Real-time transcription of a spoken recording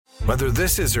Whether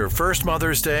this is her first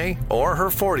Mother's Day or her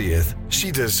 40th, she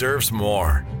deserves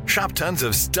more. Shop tons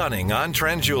of stunning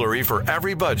on-trend jewelry for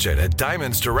every budget at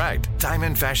Diamonds Direct.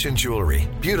 Diamond fashion jewelry,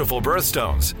 beautiful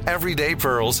birthstones, everyday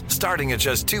pearls starting at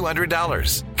just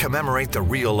 $200. Commemorate the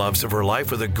real loves of her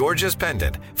life with a gorgeous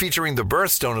pendant featuring the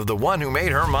birthstone of the one who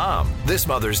made her mom. This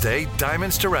Mother's Day,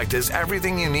 Diamonds Direct is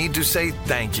everything you need to say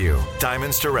thank you.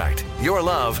 Diamonds Direct. Your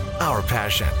love, our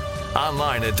passion.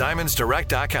 Online at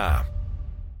diamondsdirect.com.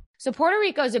 So Puerto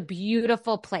Rico is a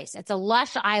beautiful place. It's a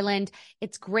lush island.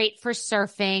 It's great for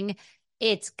surfing.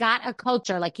 It's got a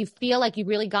culture. Like, you feel like you've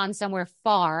really gone somewhere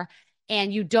far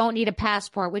and you don't need a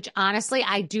passport, which honestly,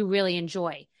 I do really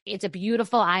enjoy. It's a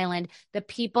beautiful island. The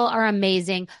people are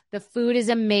amazing. The food is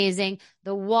amazing.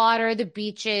 The water, the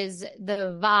beaches,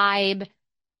 the vibe.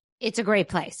 It's a great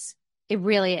place. It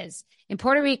really is. In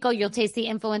Puerto Rico, you'll taste the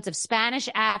influence of Spanish,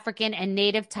 African, and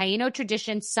native Taino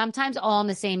traditions, sometimes all in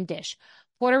the same dish.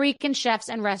 Puerto Rican chefs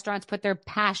and restaurants put their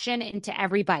passion into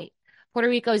every bite. Puerto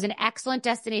Rico is an excellent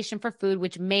destination for food,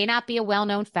 which may not be a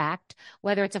well-known fact.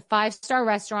 Whether it's a five-star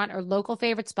restaurant or local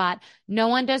favorite spot, no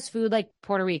one does food like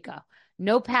Puerto Rico.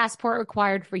 No passport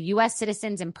required for U.S.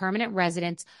 citizens and permanent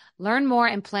residents. Learn more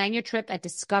and plan your trip at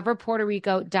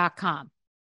discoverpuertorico.com.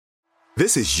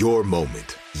 This is your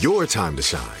moment, your time to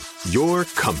shine, your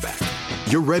comeback.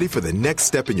 You're ready for the next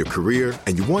step in your career,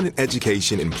 and you want an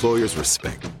education employers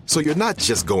respect. So you're not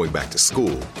just going back to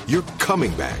school, you're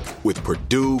coming back with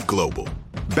Purdue Global.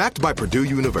 Backed by Purdue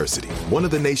University, one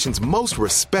of the nation's most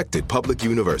respected public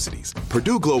universities,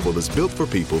 Purdue Global is built for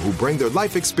people who bring their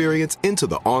life experience into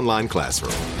the online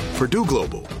classroom. Purdue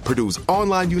Global, Purdue's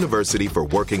online university for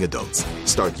working adults.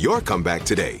 Start your comeback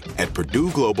today at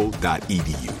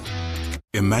purdueglobal.edu.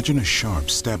 Imagine a sharp,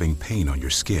 stabbing pain on your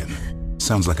skin.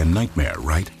 Sounds like a nightmare,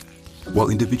 right? While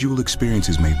individual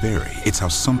experiences may vary, it's how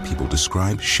some people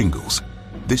describe shingles.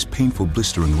 This painful,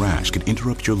 blistering rash could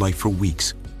interrupt your life for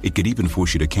weeks. It could even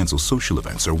force you to cancel social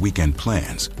events or weekend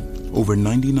plans. Over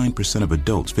 99% of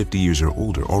adults 50 years or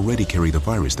older already carry the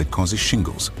virus that causes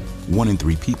shingles. 1 in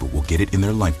 3 people will get it in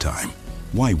their lifetime.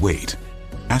 Why wait?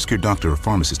 Ask your doctor or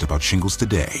pharmacist about shingles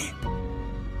today.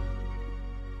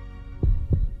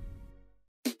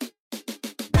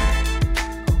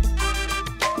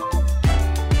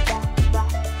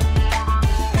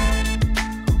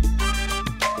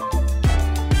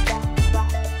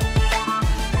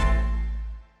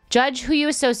 Judge who you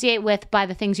associate with by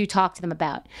the things you talk to them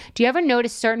about. Do you ever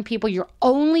notice certain people you're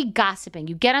only gossiping?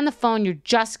 You get on the phone, you're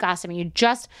just gossiping. You're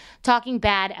just talking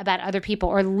bad about other people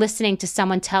or listening to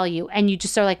someone tell you. And you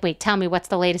just are like, wait, tell me what's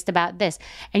the latest about this.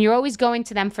 And you're always going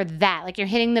to them for that. Like, you're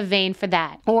hitting the vein for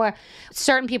that. Or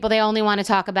certain people, they only want to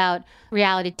talk about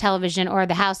reality television or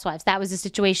the housewives. That was a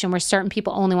situation where certain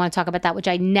people only want to talk about that, which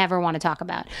I never want to talk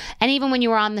about. And even when you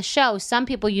were on the show, some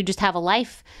people you just have a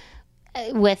life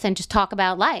with and just talk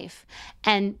about life.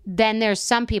 And then there's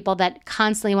some people that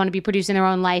constantly want to be producing their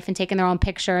own life and taking their own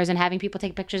pictures and having people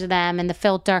take pictures of them and the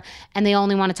filter, and they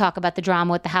only want to talk about the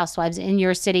drama with the housewives in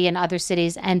your city and other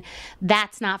cities, and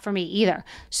that's not for me either.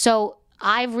 So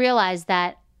I've realized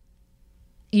that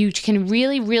you can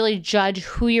really, really judge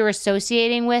who you're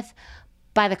associating with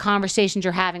by the conversations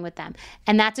you're having with them.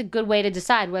 And that's a good way to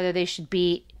decide whether they should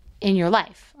be in your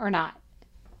life or not,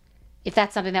 if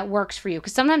that's something that works for you.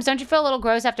 Because sometimes, don't you feel a little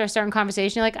gross after a certain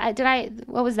conversation? You're like,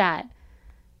 what was that?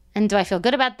 And do I feel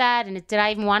good about that? And did I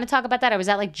even want to talk about that? Or was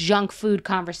that like junk food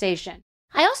conversation?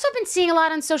 I also have been seeing a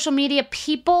lot on social media,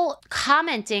 people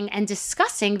commenting and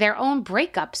discussing their own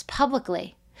breakups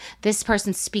publicly. This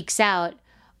person speaks out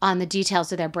on the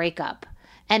details of their breakup.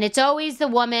 And it's always the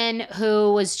woman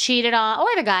who was cheated on, or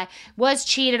the guy was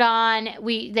cheated on.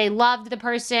 They loved the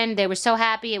person. They were so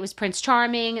happy. It was Prince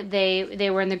Charming. They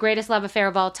were in the greatest love affair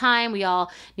of all time. We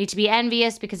all need to be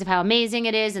envious because of how amazing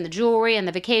it is, and the jewelry and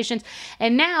the vacations.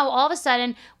 And now all of a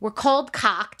sudden we're cold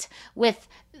cocked with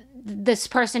this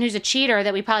person who's a cheater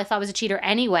that we probably thought was a cheater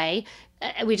anyway.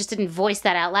 We just didn't voice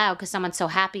that out loud because someone's so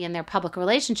happy in their public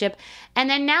relationship. And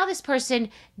then now this person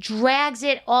drags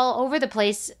it all over the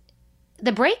place,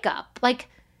 the breakup. Like,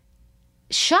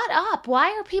 shut up.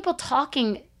 Why are people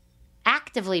talking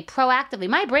actively, proactively?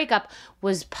 My breakup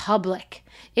was public.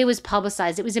 It was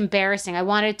publicized. It was embarrassing. I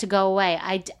wanted it to go away.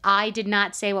 I did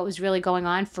not say what was really going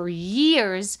on for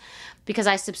years because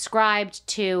I subscribed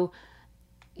to,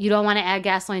 you don't want to add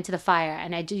gasoline to the fire,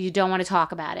 and you don't want to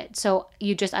talk about it. So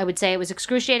I would say it was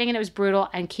excruciating and it was brutal,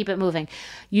 and keep it moving.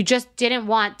 You just didn't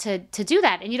want to do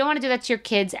that, and you don't want to do that to your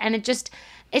kids, and it's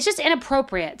just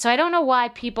inappropriate. So I don't know why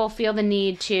people feel the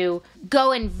need to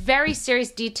go in very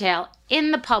serious detail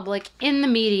in the public, in the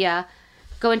media,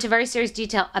 go into very serious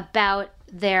detail about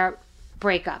their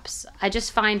breakups. I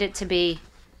just find it to be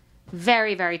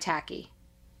very, very tacky.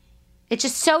 It's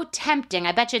just so tempting.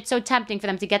 I bet you it's so tempting for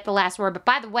them to get the last word. But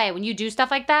by the way, when you do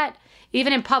stuff like that,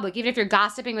 even in public, even if you're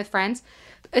gossiping with friends,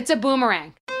 it's a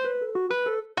boomerang.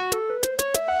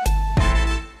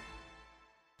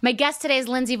 My guest today is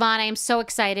Lindsey Vonn. I am so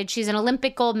excited. She's an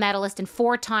Olympic gold medalist and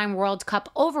 4-time World Cup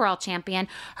overall champion.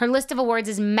 Her list of awards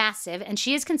is massive, and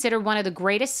she is considered one of the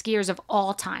greatest skiers of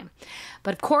all time.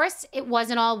 But of course, it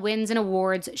wasn't all wins and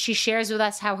awards. She shares with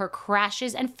us how her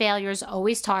crashes and failures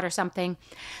always taught her something,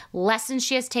 lessons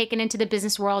she has taken into the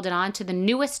business world and on to the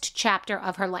newest chapter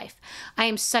of her life. I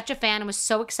am such a fan and was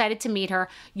so excited to meet her.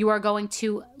 You are going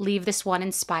to leave this one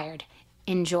inspired.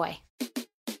 Enjoy.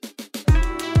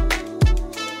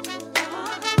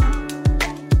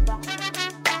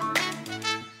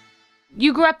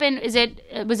 You grew up in,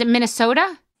 was it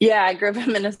Minnesota? Yeah, I grew up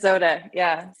in Minnesota.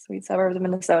 Yeah, sweet suburbs of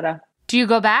Minnesota. Do you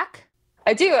go back?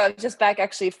 I do. I was just back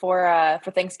actually for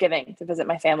Thanksgiving to visit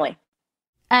my family.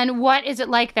 And what is it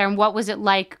like there? And what was it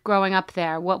like growing up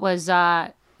there? What was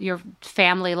your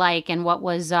family like? And what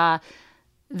was the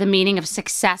meaning of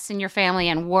success in your family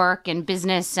and work and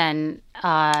business and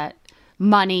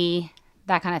money,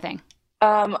 that kind of thing?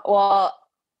 Well,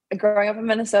 growing up in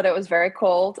Minnesota, it was very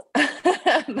cold.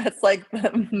 That's like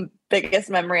the biggest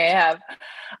memory I have.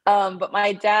 But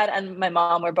my dad and my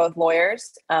mom were both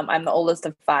lawyers. I'm the oldest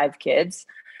of 5 kids.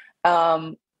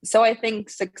 So I think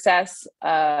success,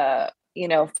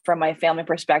 from my family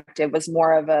perspective was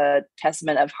more of a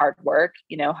testament of hard work,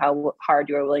 how hard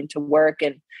you are willing to work,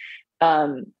 and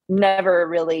never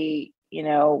really,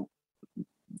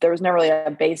 there was never really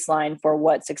a baseline for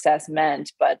what success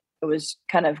meant, but it was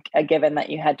kind of a given that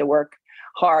you had to work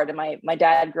hard. And my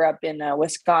dad grew up in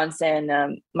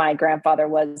Wisconsin. My grandfather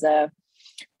was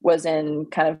in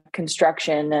kind of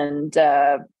construction. And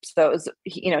so it was,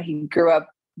 he grew up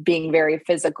being very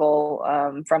physical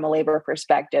from a labor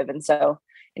perspective. And so,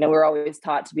 we were always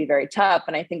taught to be very tough.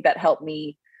 And I think that helped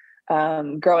me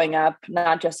growing up,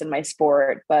 not just in my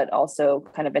sport, but also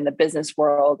kind of in the business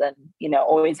world and,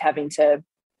 always having to,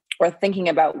 or thinking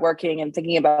about working and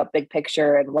thinking about big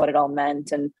picture and what it all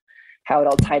meant and how it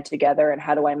all tied together and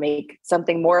how do I make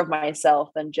something more of myself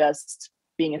than just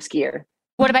being a skier.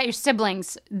 What about your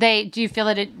siblings? Do you feel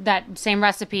that that same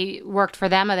recipe worked for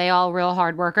them? Are they all real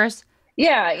hard workers?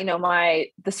 Yeah.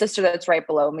 The sister that's right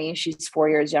below me, she's 4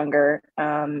 years younger.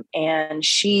 And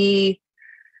she,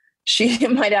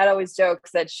 my dad always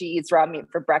jokes that she eats raw meat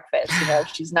for breakfast.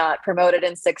 She's not promoted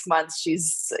in 6 months.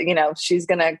 She's going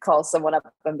to call someone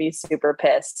up and be super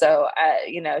pissed. So,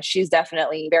 she's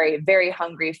definitely very, very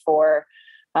hungry for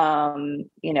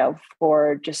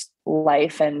just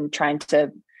life and trying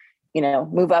to,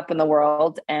 move up in the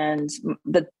world. And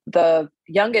the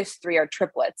youngest 3 are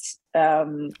triplets.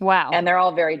 Wow. And they're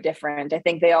all very different. I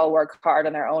think they all work hard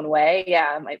in their own way.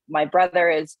 Yeah. My brother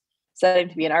is studying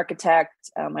to be an architect.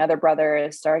 My other brother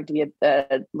is starting to be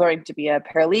learning to be a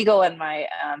paralegal, and my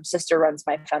sister runs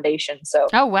my foundation. So,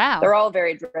 oh wow, they're all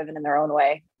very driven in their own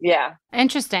way. Yeah,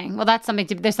 interesting. Well, there's something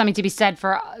to be said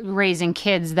for raising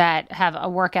kids that have a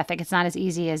work ethic. It's not as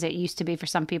easy as it used to be for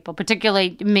some people,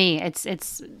 particularly me.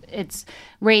 It's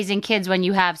raising kids when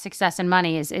you have success and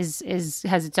money has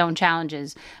its own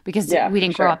challenges because we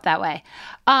didn't grow up that way.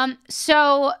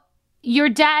 So. Your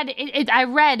dad, I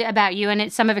read about you,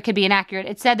 and some of it could be inaccurate.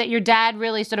 It said that your dad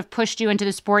really sort of pushed you into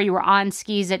the sport. You were on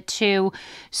skis at 2.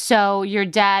 So your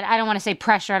dad, I don't want to say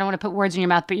pressure, I don't want to put words in your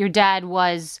mouth, but your dad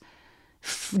was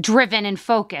driven and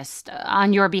focused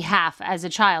on your behalf as a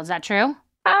child. Is that true?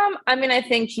 I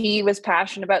think he was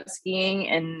passionate about skiing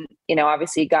and,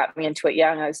 obviously got me into it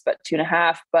young. I was about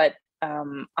 2.5, but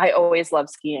I always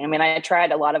loved skiing. I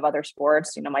tried a lot of other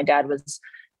sports. My dad was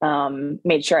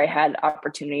made sure I had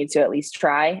opportunity to at least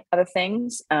try other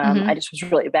things. I just was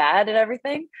really bad at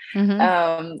everything.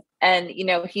 And,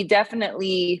 he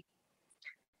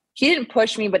didn't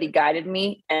push me, but he guided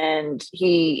me. And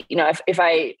he, if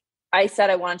I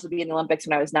said I wanted to be in the Olympics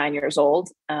when I was 9 years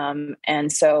old.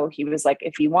 And so he was like,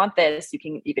 if you want this, you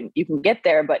can get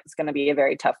there, but it's going to be a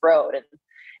very tough road.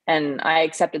 And I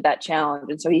accepted that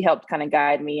challenge. And so he helped kind of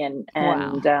guide me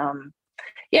wow.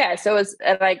 Yeah. So it was,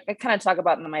 and I kind of talk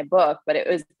about it in my book, but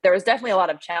there was definitely a lot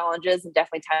of challenges and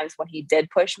definitely times when he did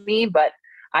push me, but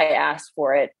I asked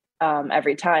for it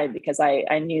every time because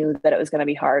I knew that it was going to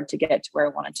be hard to get to where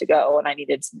I wanted to go and I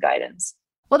needed some guidance.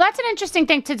 Well, that's an interesting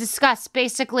thing to discuss.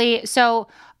 Basically, so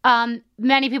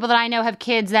Many people that I know have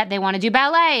kids that they want to do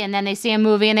ballet, and then they see a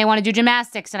movie and they want to do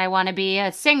gymnastics, and I want to be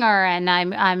a singer, and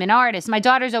I'm an artist. My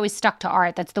daughter's always stuck to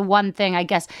art. That's the one thing, I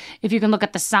guess, if you can look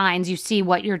at the signs, you see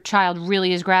what your child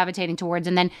really is gravitating towards,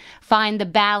 and then find the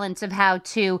balance of how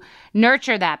to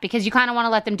nurture that, because you kind of want to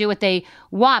let them do what they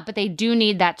want, but they do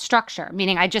need that structure.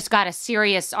 Meaning, I just got a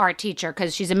serious art teacher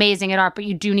because she's amazing at art, but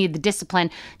you do need the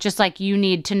discipline, just like you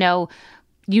need to know.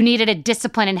 You needed a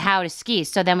discipline in how to ski.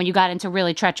 So then when you got into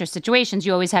really treacherous situations,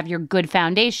 you always have your good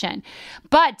foundation.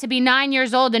 But to be 9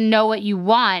 years old and know what you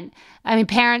want, I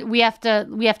mean, we have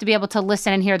to be able to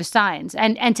listen and hear the signs.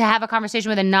 And to have a conversation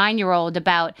with a 9-year-old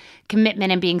about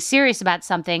commitment and being serious about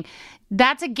something,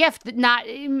 that's a gift. Not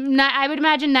I would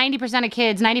imagine 90% of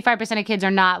kids, 95% of kids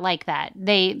are not like that.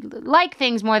 They like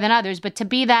things more than others, but to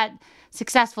be that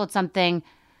successful at something,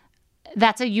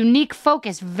 that's a unique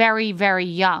focus very, very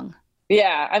young.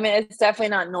 Yeah, I mean, it's definitely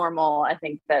not normal. I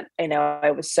think that,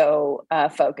 I was so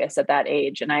focused at that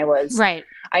age, and I was, right.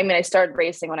 I mean, I started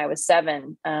racing when I was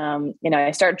 7.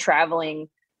 I started traveling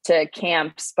to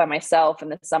camps by myself in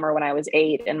the summer when I was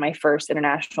 8. And my first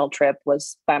international trip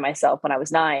was by myself when I was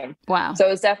 9. Wow. So it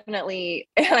was definitely,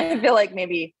 I feel like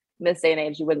maybe in this day and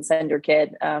age, you wouldn't send your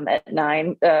kid at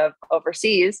 9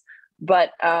 overseas.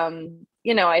 But,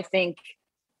 I think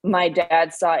my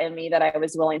dad saw in me that I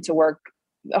was willing to work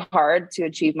hard to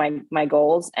achieve my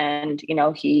goals. And,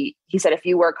 he said, if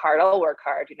you work hard, I'll work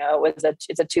hard.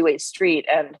 It's a two-way street.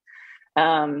 And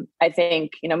I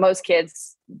think, most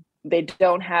kids, they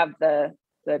don't have the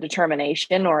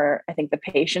determination or I think the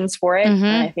patience for it. Mm-hmm.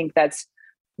 And I think that's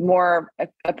more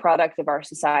a product of our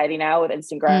society now with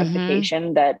instant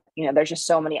gratification, that, there's just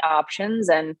so many options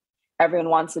and everyone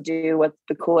wants to do what's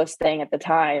the coolest thing at the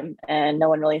time. And no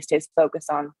one really stays focused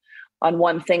on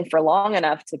one thing for long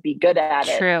enough to be good at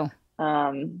it. True.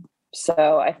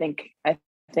 So I think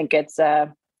it's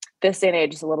this day and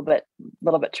age is a little bit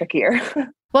trickier.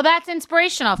 Well, that's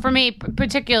inspirational for me,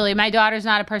 particularly. My daughter's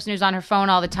not a person who's on her phone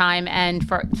all the time, and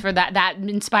for that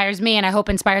inspires me, and I hope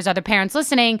inspires other parents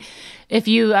listening. If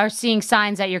you are seeing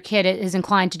signs that your kid is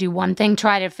inclined to do one thing,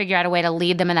 try to figure out a way to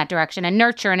lead them in that direction and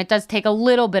nurture. And it does take a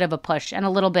little bit of a push and a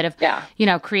little bit of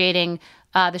creating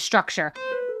the structure.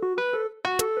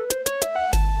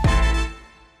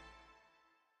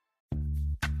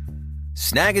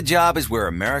 Snag a Job is where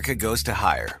America goes to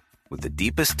hire, with the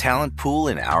deepest talent pool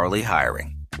in hourly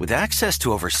hiring. With access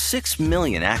to over 6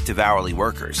 million active hourly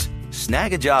workers,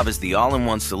 Snag a Job is the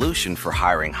all-in-one solution for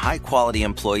hiring high-quality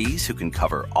employees who can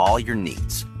cover all your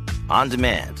needs. On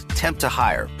demand, temp to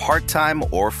hire, part-time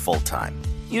or full-time.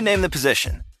 You name the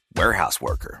position. Warehouse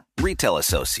worker, retail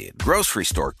associate, grocery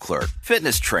store clerk,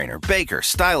 fitness trainer, baker,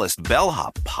 stylist,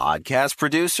 bellhop, podcast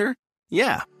producer.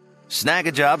 Yeah, Snag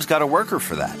a Job's got a worker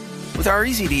for that. With our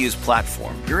easy-to-use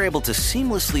platform, you're able to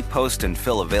seamlessly post and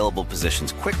fill available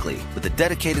positions quickly with a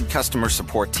dedicated customer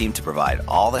support team to provide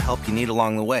all the help you need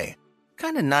along the way.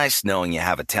 Kind of nice knowing you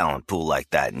have a talent pool like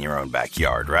that in your own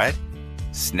backyard, right?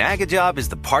 Snag a Job is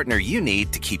the partner you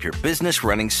need to keep your business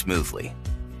running smoothly.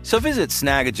 So visit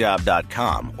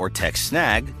snagajob.com or text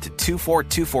SNAG to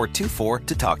 242424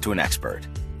 to talk to an expert.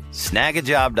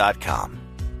 Snagajob.com,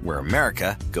 where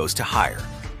America goes to hire.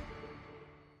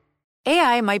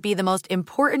 AI might be the most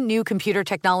important new computer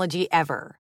technology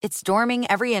ever. It's storming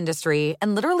every industry,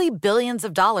 and literally billions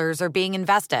of dollars are being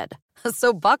invested.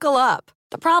 So buckle up.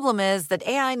 The problem is that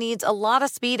AI needs a lot of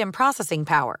speed and processing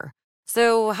power.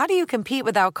 So how do you compete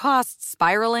without costs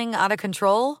spiraling out of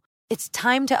control? It's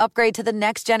time to upgrade to the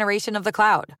next generation of the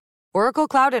cloud, Oracle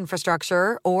Cloud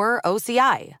Infrastructure, or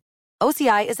OCI.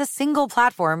 OCI is a single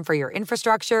platform for your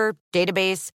infrastructure,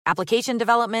 database, application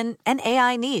development, and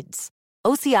AI needs.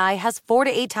 OCI has 4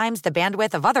 to 8 times the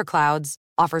bandwidth of other clouds,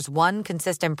 offers one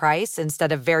consistent price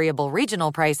instead of variable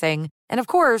regional pricing, and of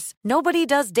course, nobody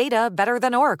does data better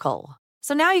than Oracle.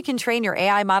 So now you can train your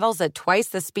AI models at twice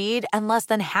the speed and less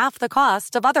than half the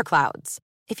cost of other clouds.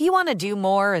 If you want to do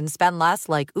more and spend less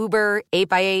like Uber,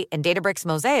 8x8, and Databricks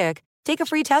Mosaic, take a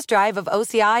free test drive of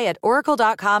OCI at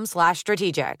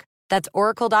oracle.com/strategic. That's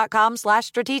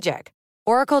oracle.com/strategic.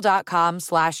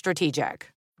 Oracle.com/strategic.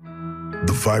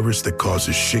 The virus that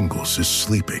causes shingles is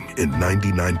sleeping in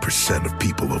 99% of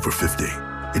people over 50.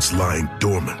 It's lying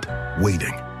dormant,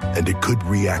 waiting, and it could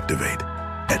reactivate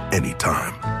at any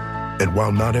time. And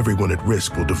while not everyone at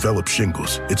risk will develop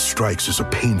shingles, it strikes as a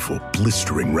painful,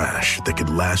 blistering rash that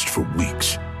can last for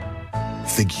weeks.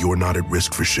 Think you're not at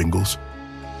risk for shingles?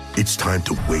 It's time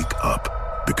to wake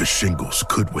up, because shingles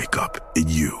could wake up in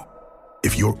you.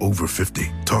 If you're over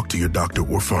 50, talk to your doctor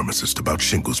or pharmacist about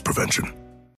shingles prevention.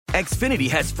 Xfinity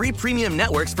has free premium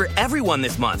networks for everyone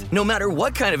this month, no matter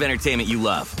what kind of entertainment you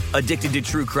love. Addicted to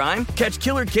true crime? Catch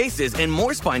killer cases and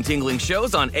more spine-tingling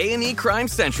shows on A&E Crime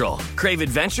Central. Crave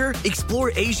adventure?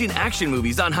 Explore Asian action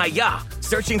movies on Hi-YAH.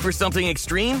 Searching for something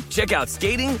extreme? Check out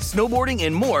skating, snowboarding,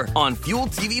 and more on Fuel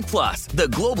TV Plus, the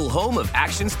global home of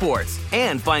action sports.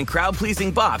 And find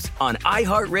crowd-pleasing bops on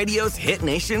iHeartRadio's Hit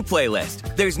Nation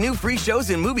playlist. There's new free shows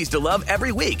and movies to love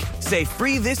every week. Say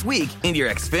free this week in your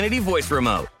Xfinity voice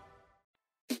remote.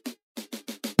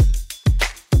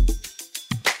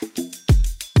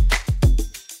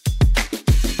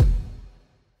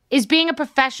 Is being a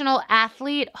professional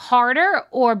athlete harder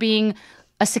or being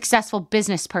a successful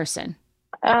business person?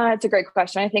 It's a great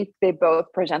question. I think they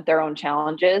both present their own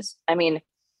challenges. I mean,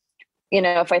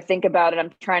 if I think about it,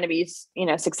 I'm trying to be,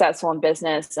 successful in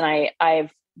business, and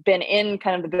I've been in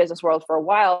kind of the business world for a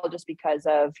while just because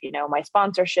of, my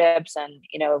sponsorships and,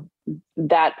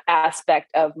 that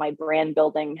aspect of my brand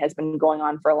building has been going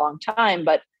on for a long time.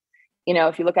 But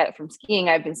if you look at it from skiing,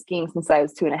 I've been skiing since I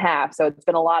was 2.5. So it's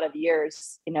been a lot of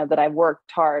years, that I've worked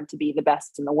hard to be the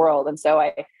best in the world. And so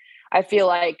I feel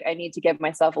like I need to give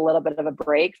myself a little bit of a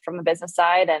break from the business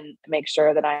side and make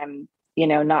sure that I'm,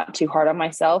 not too hard on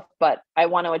myself, but I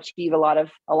want to achieve a lot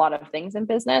of things in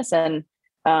business. And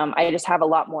I just have a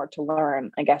lot more to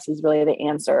learn, I guess, is really the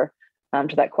answer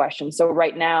to that question. So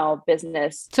right now,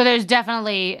 business. So there's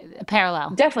definitely a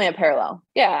parallel. Definitely a parallel.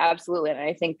 Yeah, absolutely. And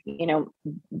I think,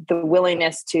 the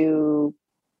willingness to,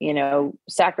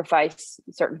 sacrifice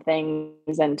certain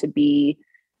things and to be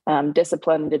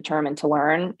disciplined, determined to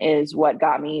learn is what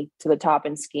got me to the top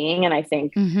in skiing. And I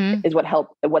think is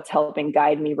what's helping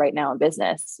guide me right now in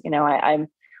business.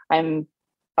 I'm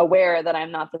aware that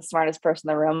I'm not the smartest person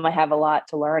in the room. I have a lot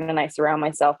to learn, and I surround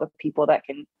myself with people that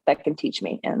can teach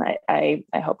me. And I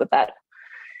hope that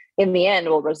in the end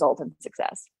will result in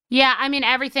success. Yeah, I mean,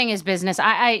 everything is business.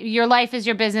 Your life is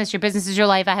your business is your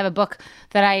life. I have a book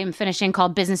that I am finishing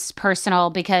called Business is Personal,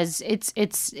 because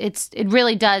it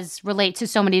really does relate to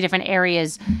so many different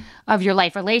areas of your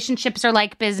life. Relationships are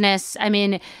like business. I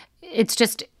mean, it's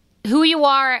just who you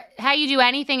are, how you do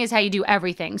anything is how you do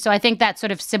everything. So I think that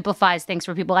sort of simplifies things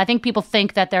for people. I think people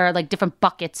think that there are like different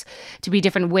buckets to be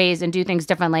different ways and do things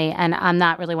differently, and I'm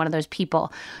not really one of those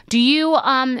people. Do you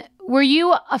were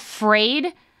you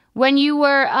afraid when you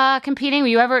were competing? Were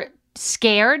you ever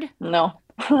scared? No,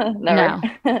 never.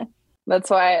 No.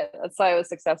 That's why I was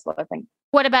successful, I think.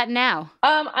 What about now?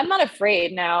 I'm not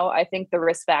afraid now. I think the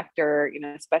risk factor,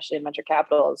 especially in venture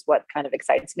capital, is what kind of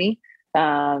excites me.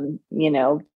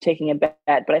 Taking a bet.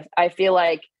 But I feel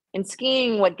like in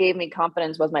skiing, what gave me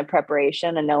confidence was my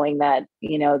preparation and knowing that,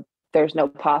 there's no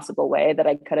possible way that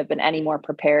I could have been any more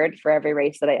prepared for every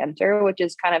race that I enter, which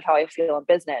is kind of how I feel in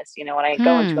business. When I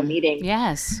go into a meeting,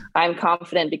 yes, I'm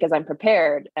confident because I'm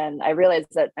prepared, and I realize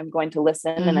that I'm going to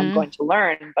listen and I'm going to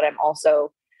learn, but I'm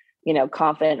also,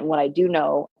 confident in what I do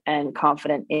know and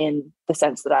confident in the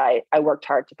sense that I worked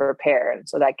hard to prepare. And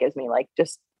so that gives me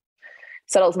just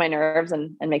settles my nerves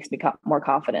and makes me more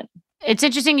confident. It's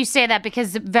interesting you say that,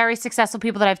 because very successful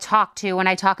people that I've talked to, when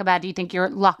I talk about, do you think you're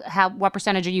what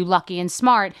percentage are you lucky and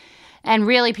smart? And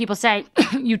really people say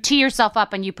you tee yourself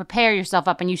up and you prepare yourself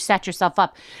up and you set yourself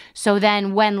up. So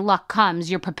then when luck comes,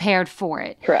 you're prepared for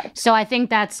it. Correct. So I think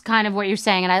that's kind of what you're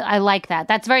saying. And I like that.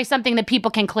 That's very something that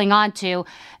people can cling on to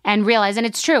and realize. And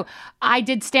it's true. I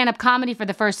did stand-up comedy for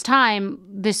the first time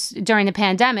during the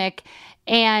pandemic.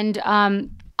 And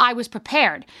I was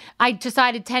prepared. I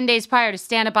decided 10 days prior to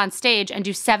stand up on stage and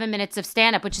do 7 minutes of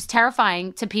stand up, which is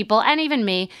terrifying to people and even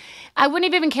me. I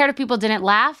wouldn't have even cared if people didn't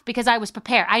laugh, because I was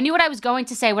prepared. I knew what I was going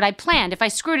to say, what I planned. If I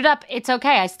screwed it up, it's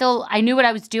okay. I knew what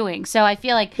I was doing. So I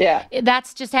feel like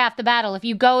that's just half the battle. If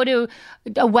you go to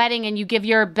a wedding and you give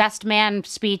your best man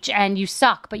speech and you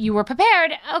suck, but you were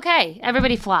prepared, okay,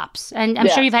 everybody flops. And I'm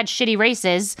sure you've had shitty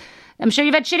races.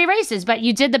 But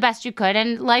you did the best you could,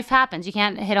 and life happens. You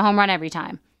can't hit a home run every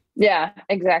time. Yeah,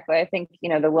 exactly. I think,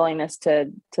 the willingness to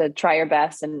try your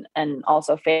best and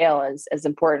also fail is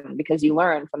important, because you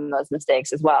learn from those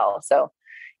mistakes as well. So,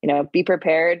 be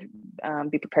prepared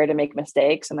to make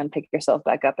mistakes and then pick yourself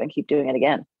back up and keep doing it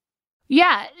again.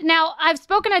 Yeah. Now, I've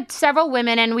spoken to several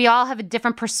women, and we all have a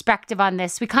different perspective on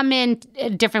this. We come in a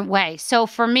different way. So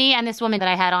for me and this woman that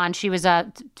I had on, she was a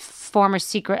former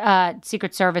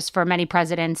Secret Service for many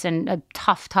presidents and a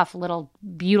tough little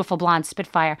beautiful blonde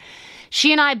spitfire.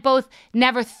 She and I both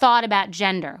never thought about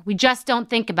gender. We just don't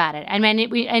think about it. I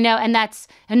mean, I know, and that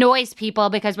annoys people,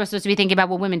 because we're supposed to be thinking about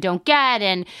what women don't get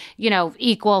and,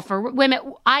 equal for women.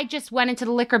 I just went into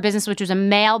the liquor business, which was a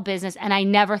male business, and I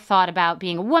never thought about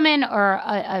being a woman or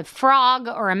a frog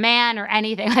or a man or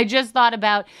anything. I just thought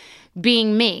about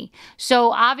being me.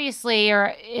 So obviously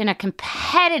you're in a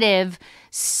competitive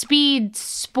speed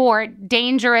sport,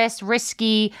 dangerous,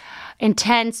 risky,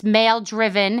 intense,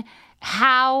 male-driven.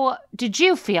 How did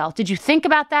you feel? Did you think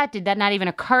about that? Did that not even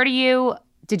occur to you?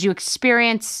 Did you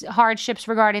experience hardships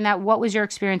regarding that? What was your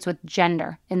experience with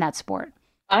gender in that sport?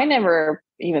 I never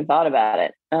even thought about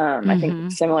it. I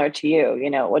think similar to you,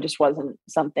 it just wasn't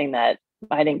something that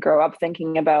I didn't grow up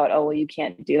thinking about. Oh, well, you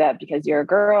can't do that because you're a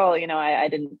girl. I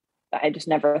just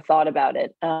never thought about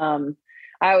it. I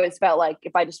always felt like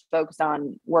if I just focused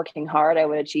on working hard, I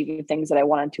would achieve things that I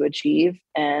wanted to achieve.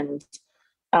 And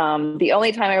the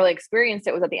only time I really experienced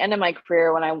it was at the end of my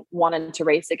career when I wanted to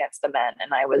race against the men,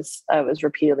 and I was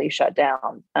repeatedly shut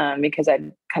down because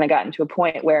I'd kind of gotten to a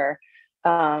point where,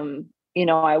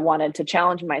 I wanted to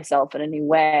challenge myself in a new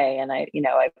way, and I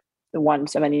won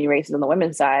so many races on the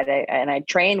women's side, and I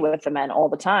trained with the men all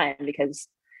the time because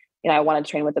I wanted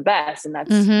to train with the best, and that's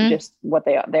just what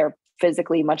they're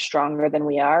physically much stronger than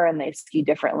we are, and they ski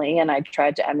differently, and I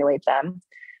tried to emulate them.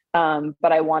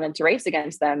 But I wanted to race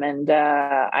against them, and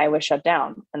I was shut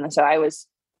down. And so I was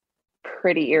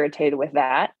pretty irritated with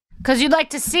that. Because you'd like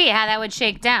to see how that would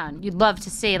shake down. You'd love to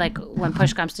see, like, when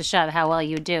push comes to shove, how well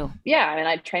you do. Yeah, I mean,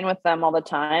 I train with them all the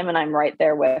time, and I'm right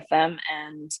there with them.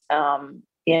 And, I'm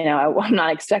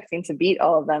not expecting to beat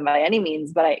all of them by any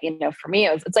means. But, for me,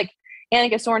 it's like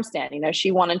Annika Sorenstam.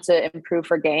 She wanted to improve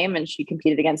her game, and she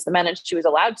competed against the men, and she was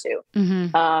allowed to.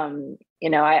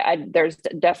 There's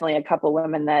definitely a couple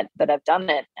women that have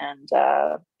done it, and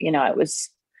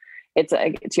it's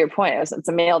to your point. It's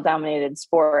a male dominated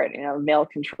sport. Male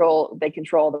control. They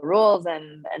control the rules,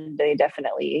 and they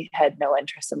definitely had no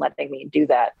interest in letting me do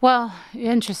that. Well,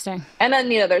 interesting. And then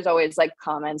there's always like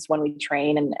comments when we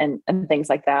train and things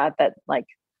like that like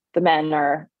the men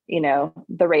are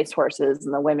the race horses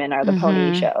and the women are the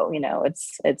pony show.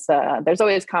 It's there's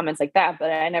always comments like that,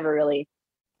 but I never really.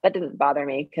 That didn't bother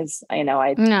me because I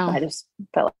just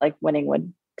felt like winning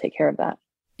would take care of that.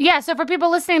 Yeah. So for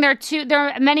people listening, there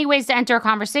are many ways to enter a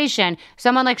conversation.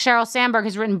 Someone like Sheryl Sandberg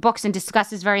has written books and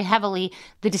discusses very heavily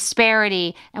the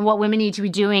disparity and what women need to be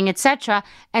doing, etc.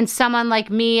 And someone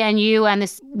like me and you and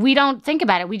this, we don't think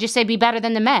about it. We just say be better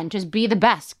than the men. Just be the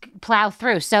best. Plow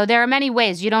through. So there are many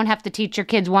ways. You don't have to teach your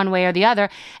kids one way or the other.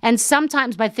 And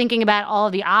sometimes by thinking about all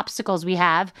of the obstacles we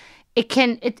have,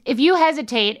 if you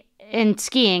hesitate in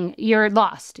skiing, you're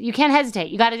lost. You can't hesitate.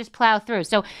 You got to just plow through.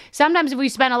 So sometimes if we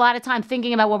spend a lot of time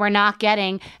thinking about what we're not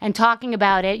getting and talking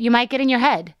about it, you might get in your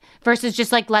head versus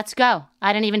just like, let's go.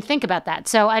 I didn't even think about that.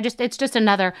 So it's just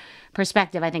another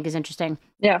perspective I think is interesting.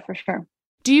 Yeah, for sure.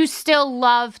 Do you still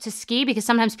love to ski? Because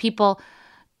sometimes people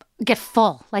get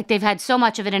full, like they've had so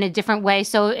much of it in a different way.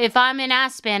 So if I'm in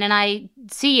Aspen and I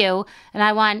see you and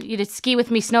I want you to ski with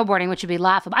me snowboarding, which would be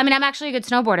laughable. I mean, I'm actually a good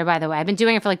snowboarder, by the way. I've been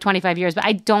doing it for like 25 years, but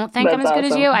I don't think I'm as good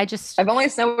as you. I've only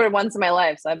snowboarded once in my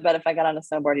life, so I bet if I got on a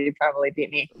snowboard, you'd probably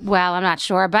beat me. Well, I'm not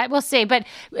sure, but we'll see. But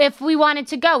if we wanted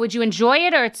to go, would you enjoy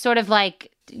it, or it's sort of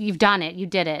like you've done it, you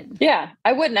did it? Yeah,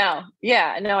 I would now.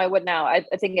 Yeah, no, I would now. I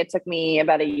think it took me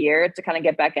about a year to kind of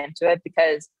get back into it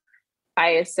because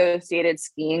I associated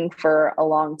skiing for a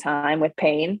long time with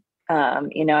pain.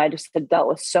 I just had dealt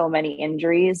with so many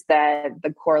injuries that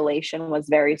the correlation was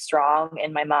very strong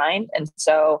in my mind. And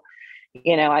so,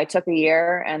 I took a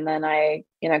year and then I,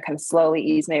 kind of slowly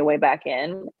eased my way back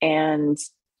in. And,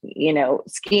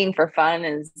 skiing for fun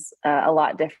is a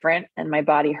lot different and my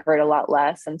body hurt a lot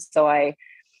less. And so I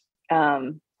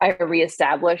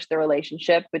reestablished the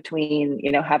relationship between,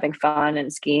 having fun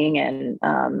and skiing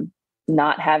and,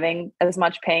 not having as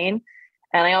much pain.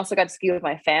 And I also got to ski with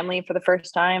my family for the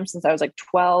first time since I was like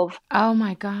 12. Oh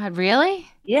my God. Really?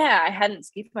 Yeah. I hadn't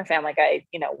skied with my family. Like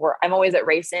I'm always at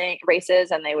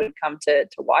races and they would come to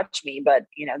watch me, but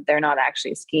they're not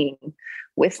actually skiing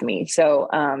with me. So,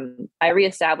 I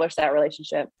reestablished that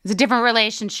relationship. It's a different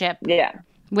relationship. Yeah.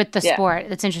 With the sport.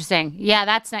 That's interesting. Yeah,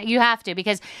 that's not, you have to,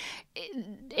 because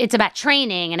it's about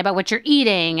training and about what you're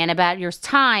eating and about your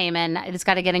time, and it's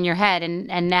got to get in your head.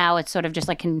 And now it's sort of just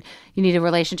like, you need a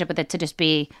relationship with it to just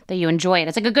be that you enjoy it.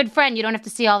 It's like a good friend you don't have to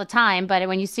see all the time, but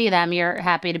when you see them, you're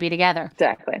happy to be together.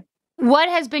 Exactly. What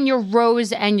has been your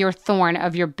rose and your thorn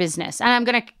of your business? And I'm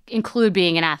going to include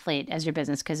being an athlete as your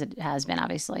business because it has been,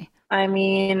 obviously. I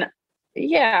mean,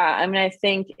 yeah. I mean, I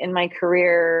think in my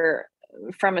career,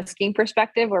 from a skiing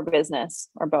perspective or business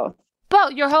or both?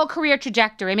 Both, your whole career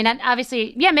trajectory. I mean,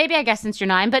 obviously, yeah, maybe I guess since you're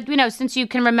 9, but since you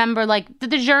can remember like the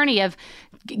journey of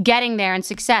getting there and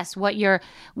success, what your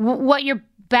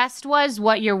best was,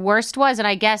 what your worst was, and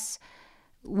I guess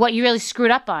what you really screwed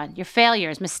up on, your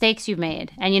failures, mistakes you've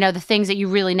made, and the things that you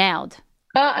really nailed.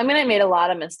 I mean, I made a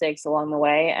lot of mistakes along the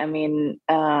way. I mean,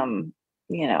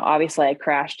 obviously I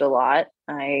crashed a lot.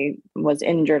 I was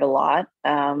injured a lot.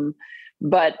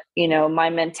 But, my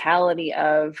mentality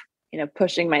of,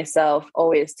 pushing myself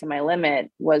always to my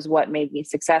limit was what made me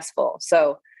successful.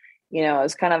 So, it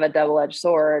was kind of a double-edged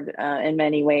sword in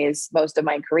many ways, most of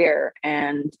my career.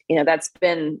 And,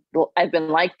 I've been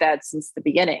like that since the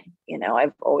beginning.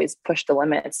 I've always pushed the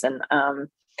limits. And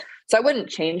so I wouldn't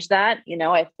change that.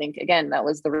 I think, again, that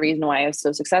was the reason why I was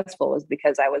so successful, was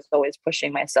because I was always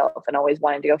pushing myself and always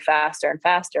wanting to go faster and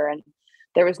faster. And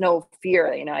there was no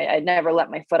fear. I'd never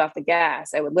let my foot off the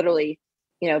gas. I would literally,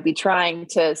 be trying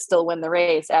to still win the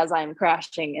race as I'm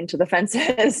crashing into the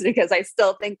fences because I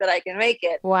still think that I can make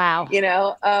it. Wow.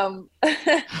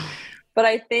 But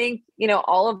I think,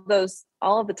 all of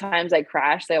the times I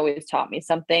crashed, they always taught me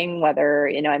something, whether,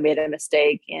 I made a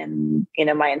mistake in,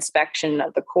 my inspection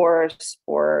of the course,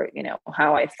 or,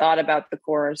 how I thought about the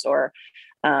course, or,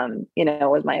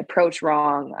 was my approach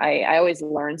wrong? I always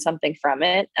learned something from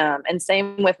it. And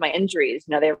same with my injuries,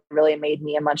 they really made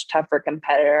me a much tougher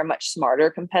competitor, a much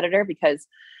smarter competitor, because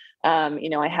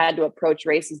I had to approach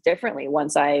races differently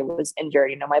once I was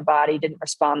injured. My body didn't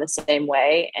respond the same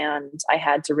way, and I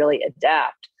had to really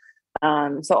adapt.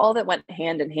 So all that went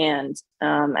hand in hand,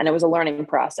 and it was a learning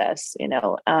process.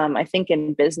 I think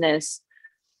in business,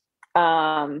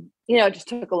 it just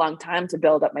took a long time to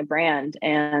build up my brand.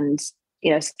 And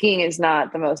skiing is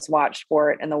not the most watched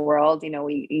sport in the world.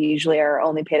 We usually are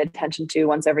only paid attention to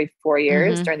once every 4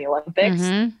 years during the Olympics.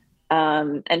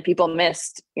 And people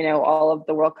missed, all of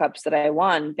the World Cups that I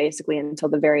won basically until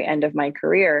the very end of my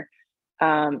career.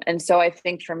 And so I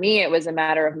think for me, it was a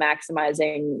matter of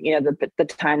maximizing, the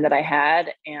time that I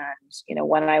had. And,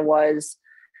 when I was,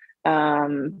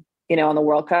 on the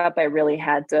World Cup, I really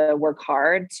had to work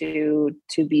hard to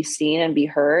be seen and be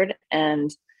heard. And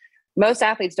most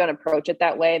athletes don't approach it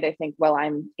that way. They think, well,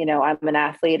 I'm an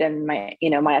athlete, and my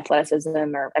athleticism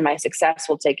and my success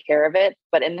will take care of it.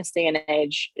 But in this day and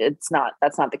age, that's not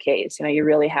the case. You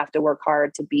really have to work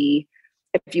hard to be,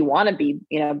 if you want to be,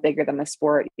 bigger than the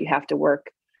sport, you have to work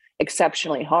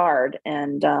exceptionally hard.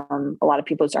 And a lot of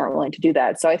people just aren't willing to do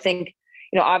that. So I think,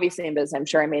 obviously in business, I'm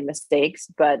sure I made mistakes,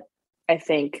 but I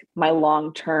think my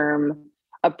long-term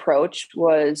approach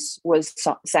was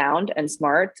sound and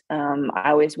smart.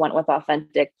 I always went with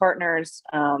authentic partners.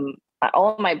 All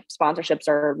of my sponsorships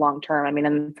are long-term. I mean,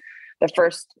 I'm the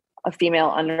first female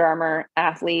Under Armour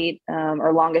athlete,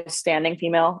 or longest standing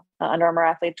female Under Armour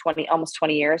athlete, almost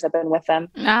 20 years I've been with them.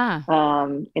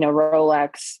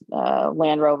 Rolex,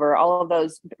 Land Rover, all of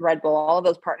those, Red Bull, all of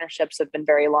those partnerships have been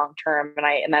very long-term.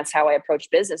 And that's how I approach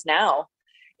business now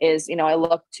is, I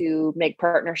look to make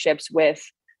partnerships with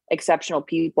exceptional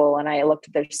people, and I look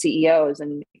to their CEOs,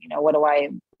 and, what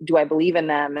do I believe in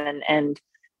them? And,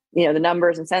 the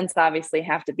numbers and cents obviously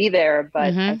have to be there,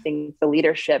 but I think the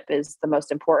leadership is the most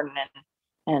important.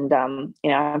 And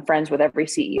I'm friends with every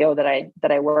CEO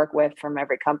that I work with from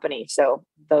every company. So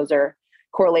those are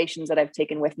correlations that I've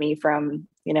taken with me from,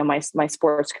 my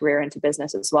sports career into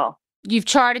business as well. You've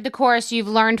charted the course. You've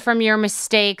learned from your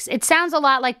mistakes. It sounds a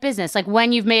lot like business. Like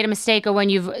when you've made a mistake or when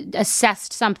you've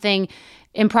assessed something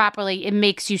improperly, it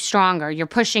makes you stronger. You're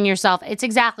pushing yourself. It's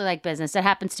exactly like business. It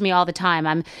happens to me all the time.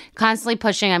 I'm constantly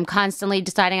pushing. I'm constantly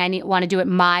deciding I want to do it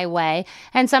my way.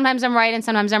 And sometimes I'm right and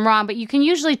sometimes I'm wrong, but you can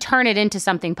usually turn it into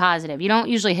something positive. You don't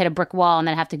usually hit a brick wall and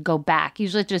then have to go back. You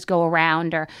usually just go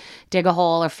around or dig a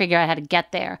hole or figure out how to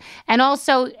get there. And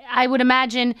also, I would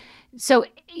imagine, so,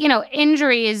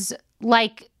 injury is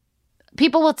like,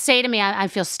 people will say to me, I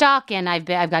feel stuck and I've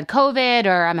got COVID,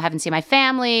 or I haven't seen my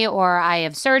family, or I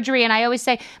have surgery. And I always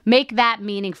say, make that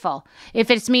meaningful. If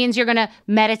it means you're going to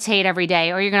meditate every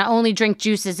day, or you're going to only drink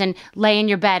juices and lay in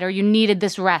your bed, or you needed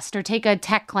this rest, or take a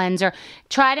tech cleanse, or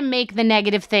try to make the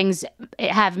negative things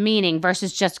have meaning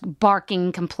versus just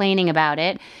barking, complaining about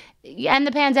it. And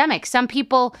the pandemic. Some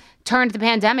people turned the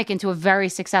pandemic into a very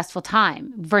successful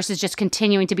time versus just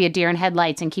continuing to be a deer in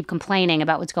headlights and keep complaining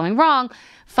about what's going wrong.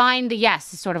 Find the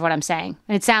yes is sort of what I'm saying.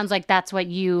 And it sounds like that's what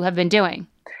you have been doing.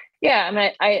 Yeah. I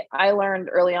mean, I learned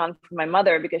early on from my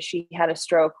mother, because she had a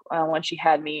stroke when she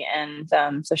had me.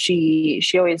 And so she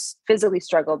always physically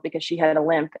struggled because she had a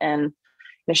limp, and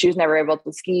she was never able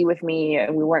to ski with me.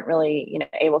 We weren't really,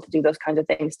 able to do those kinds of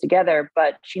things together,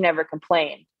 but she never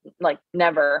complained, like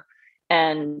never.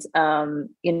 And,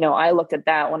 I looked at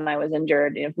that when I was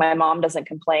injured. If my mom doesn't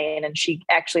complain and she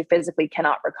actually physically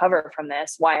cannot recover from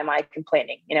this, why am I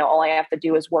complaining? All I have to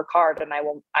do is work hard, and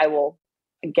I will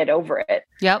get over it.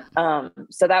 Yep.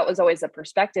 So that was always a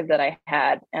perspective that I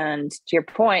had. And to your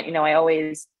point, I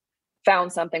always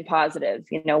found something positive.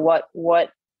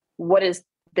 What what is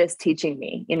this teaching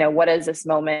me? What is this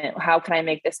moment? How can I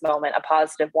make this moment a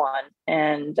positive one?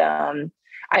 And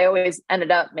I always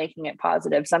ended up making it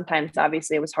positive. Sometimes,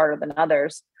 obviously, it was harder than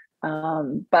others,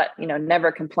 but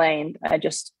never complained. I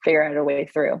just figured out a way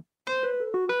through.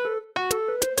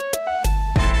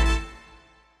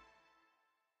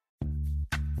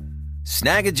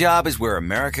 Snag a Job is where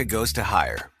America goes to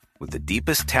hire, with the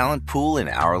deepest talent pool in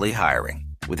hourly hiring.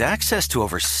 With access to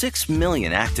over 6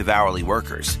 million active hourly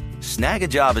workers, Snag a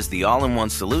Job is the all-in-one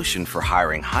solution for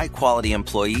hiring high-quality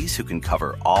employees who can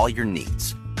cover all your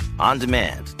needs. On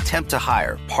demand, temp to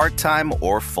hire, part-time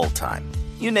or full-time.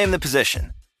 You name the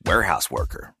position. Warehouse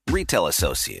worker, retail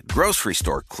associate, grocery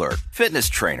store clerk, fitness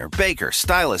trainer, baker,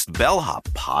 stylist, bellhop,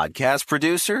 podcast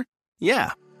producer.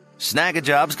 Yeah, Snag a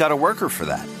Job's got a worker for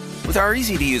that. With our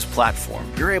easy-to-use platform,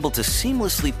 you're able to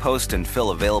seamlessly post and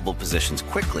fill available positions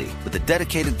quickly with a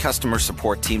dedicated customer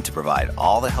support team to provide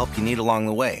all the help you need along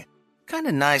the way. Kind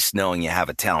of nice knowing you have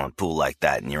a talent pool like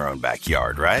that in your own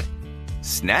backyard, right?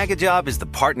 Snag a Job is the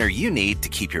partner you need to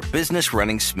keep your business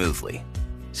running smoothly.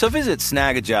 So visit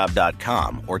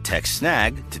snagajob.com or text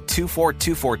snag to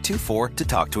 242424 to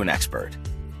talk to an expert.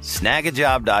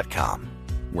 Snagajob.com,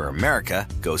 where America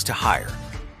goes to hire.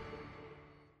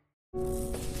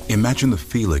 Imagine the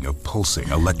feeling of pulsing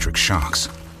electric shocks.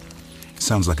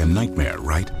 Sounds like a nightmare,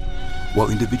 right? While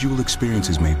individual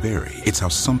experiences may vary, it's how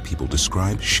some people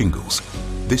describe shingles.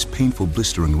 This painful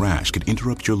blistering rash could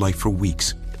interrupt your life for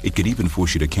weeks. It could even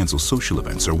force you to cancel social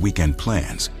events or weekend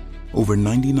plans. Over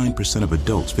 99% of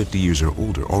adults 50 years or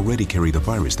older already carry the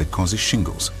virus that causes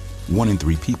shingles. 1 in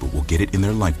 3 people will get it in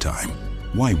their lifetime.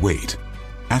 Why wait?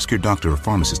 Ask your doctor or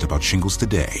pharmacist about shingles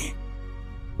today.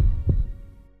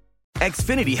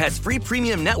 Xfinity has free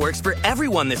premium networks for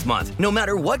everyone this month, no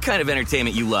matter what kind of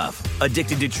entertainment you love.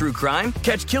 Addicted to true crime?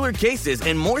 Catch killer cases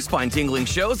and more spine-tingling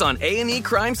shows on A&E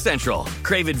Crime Central.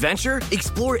 Crave adventure?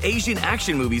 Explore Asian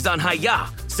action movies on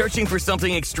Hi-YAH. Searching for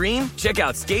something extreme? Check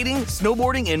out skating,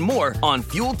 snowboarding, and more on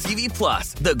Fuel TV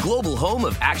Plus, the global home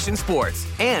of action sports.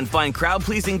 And find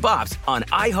crowd-pleasing bops on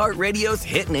iHeartRadio's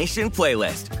Hit Nation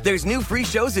playlist. There's new free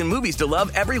shows and movies to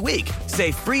love every week.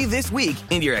 Say free this week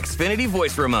in your Xfinity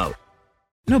voice remote.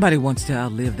 Nobody wants to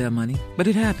outlive their money, but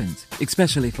it happens,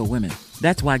 especially for women.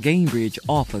 That's why Gainbridge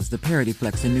offers the Parity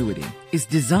Flex annuity. It's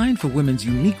designed for women's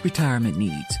unique retirement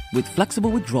needs, with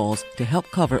flexible withdrawals to help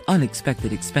cover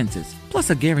unexpected expenses, plus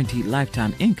a guaranteed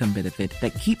lifetime income benefit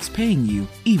that keeps paying you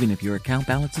even if your account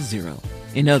balance is zero.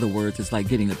 In other words, it's like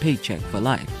getting a paycheck for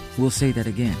life. We'll say that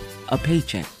again. A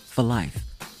paycheck for life.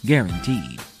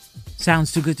 Guaranteed.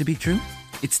 Sounds too good to be true?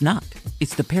 It's not.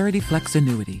 It's the Parity Flex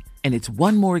annuity. And it's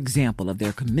one more example of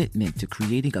their commitment to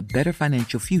creating a better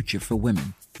financial future for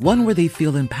women. One where they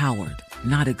feel empowered,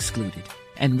 not excluded,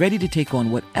 and ready to take on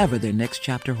whatever their next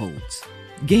chapter holds.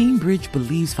 Gainbridge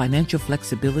believes financial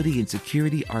flexibility and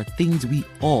security are things we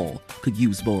all could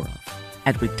use more of.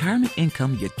 At retirement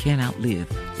income you can't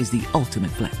outlive is the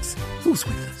ultimate flex. Who's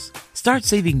with us? Start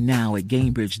saving now at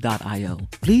Gainbridge.io.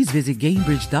 Please visit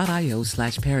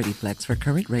Gainbridge.io/ParityFlex for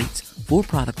current rates, for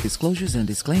product disclosures and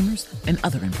disclaimers, and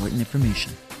other important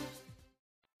information.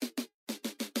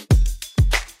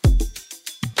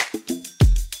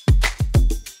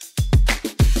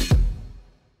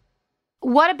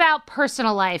 What about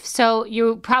personal life? So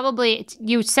you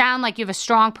sound like you have a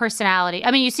strong personality. I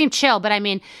mean, you seem chill, but I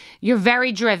mean, you're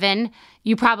very driven.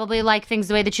 You probably like things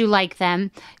the way that you like them.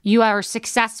 You are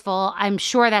successful. I'm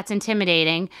sure that's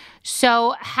intimidating.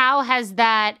 So how has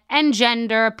that and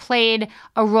gender played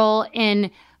a role in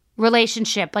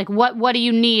relationship? Like what do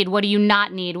you need? What do you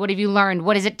not need? What have you learned?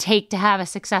 What does it take to have a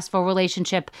successful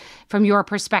relationship from your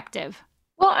perspective?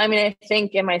 Well, I mean, I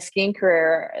think in my skiing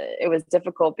career, it was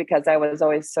difficult because I was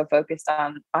always so focused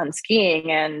on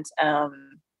skiing, and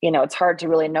it's hard to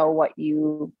really know what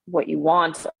you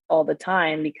want all the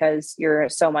time because you're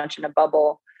so much in a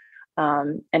bubble,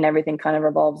 and everything kind of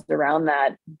revolves around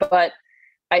that. But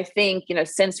I think,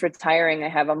 since retiring, I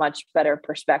have a much better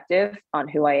perspective on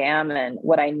who I am and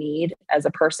what I need as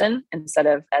a person instead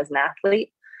of as an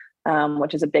athlete,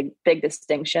 which is a big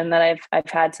distinction that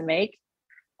I've had to make.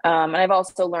 And I've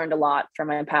also learned a lot from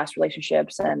my past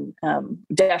relationships and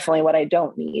definitely what I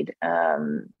don't need.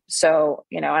 So,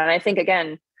 and I think,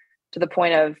 again, to the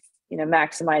point of,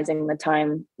 maximizing the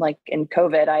time, like in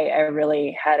COVID, I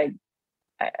really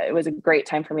it was a great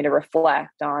time for me to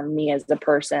reflect on me as a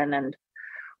person and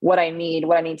what I need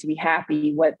to be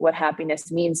happy, what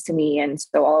happiness means to me. And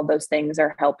so all of those things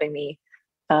are helping me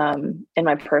in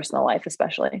my personal life,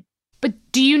 especially. But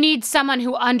do you need someone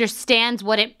who understands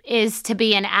what it is to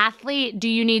be an athlete? Do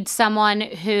you need someone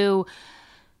who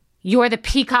you're the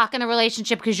peacock in the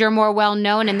relationship because you're more well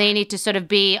known and they need to sort of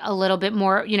be a little bit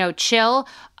more, chill.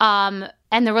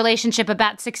 And the relationship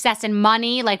about success and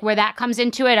money, like where that comes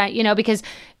into it, because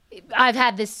I've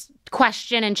had this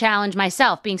question and challenge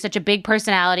myself, being such a big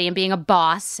personality and being a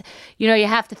boss. You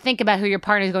have to think about who your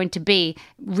partner is going to be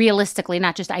realistically,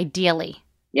 not just ideally.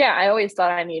 Yeah, I always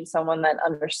thought I needed someone that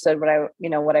understood what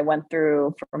I went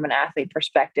through from an athlete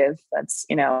perspective. That's,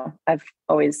 I've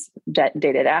always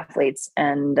dated athletes,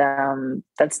 and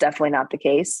that's definitely not the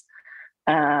case.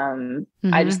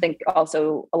 I just think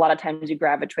also a lot of times you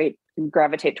gravitate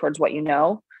towards what you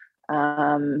know.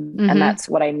 And that's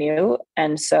what I knew.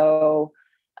 And so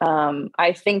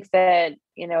I think that,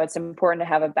 it's important to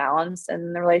have a balance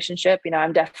in the relationship.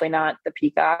 I'm definitely not the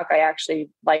peacock. I actually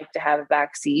like to have a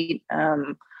back seat.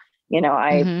 I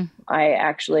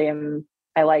actually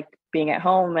I like being at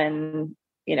home and,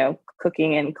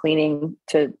 cooking and cleaning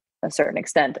to a certain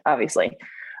extent, obviously.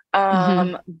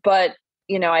 But,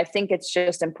 I think it's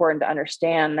just important to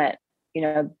understand that,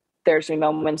 there's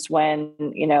moments when,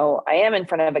 I am in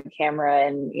front of a camera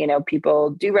and,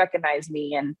 people do recognize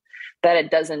me, and that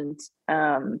it doesn't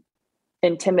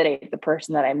intimidate the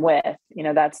person that I'm with.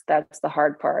 That's the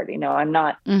hard part. I'm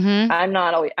not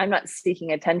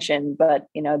seeking attention, but,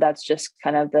 that's just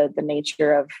kind of the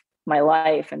nature of my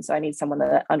life. And so I need someone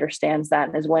that understands that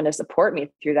and is willing to support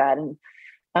me through that. And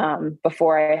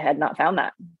before I had not found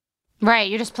that. Right.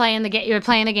 You're just playing the game. You're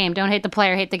playing the game. Don't hate the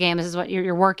player, hate the game. This is what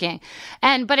you're working.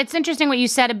 But it's interesting what you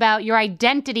said about your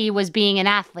identity was being an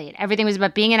athlete. Everything was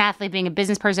about being an athlete, being a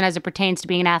business person as it pertains to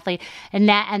being an athlete. And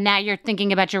now you're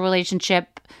thinking about your relationships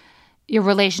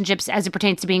as it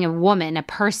pertains to being a woman, a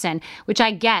person, which I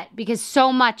get because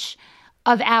so much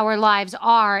of our lives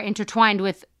are intertwined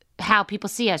with how people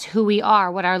see us, who we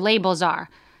are, what our labels are.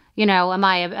 Am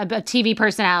I a TV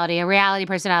personality, a reality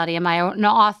personality? Am I an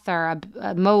author,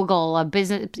 a mogul, a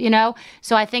business,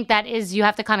 So I think that is, you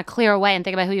have to kind of clear away and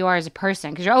think about who you are as a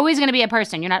person, because you're always going to be a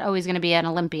person. You're not always going to be an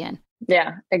Olympian.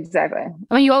 Yeah, exactly.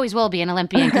 I mean, you always will be an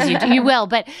Olympian because you will,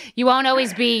 but you won't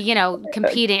always be,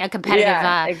 competing, a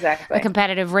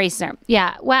competitive racer.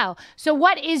 Yeah. Wow. So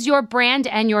what is your brand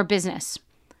and your business?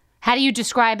 How do you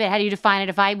describe it? How do you define it?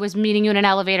 If I was meeting you in an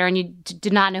elevator and you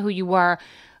did not know who you were,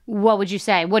 what would you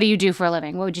say? What do you do for a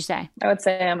living? What would you say? I would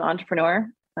say I'm an entrepreneur.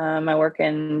 I work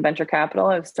in venture capital.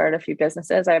 I've started a few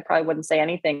businesses. I probably wouldn't say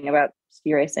anything about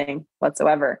ski racing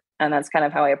whatsoever. And that's kind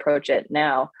of how I approach it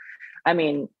now. I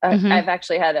mean, I've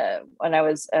actually had when I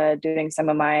was doing some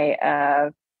of my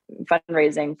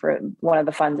fundraising for one of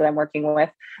the funds that I'm working with,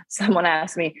 someone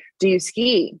asked me, do you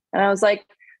ski? And I was like,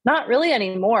 not really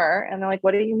anymore. And they're like,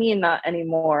 what do you mean not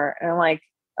anymore? And I'm like,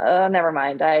 oh, never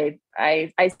mind. I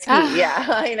ski.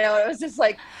 Yeah. It was just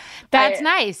like, that's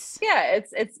nice. Yeah.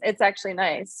 It's actually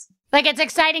nice. Like, it's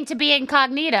exciting to be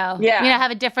incognito. Yeah. Have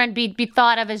a different, be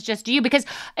thought of as just you. Because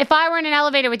if I were in an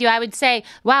elevator with you, I would say,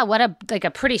 wow, what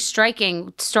a pretty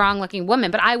striking, strong looking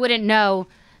woman. But I wouldn't know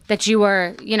that you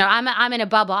were, I'm in a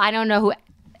bubble. I don't know who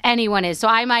anyone is. So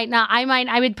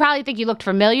I would probably think you looked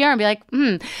familiar and be like,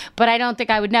 but I don't think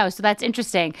I would know. So that's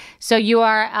interesting. So you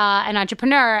are an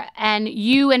entrepreneur and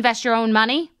you invest your own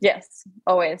money? Yes,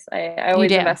 always. I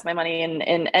always invest my money in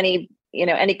any,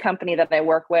 any company that I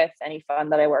work with, any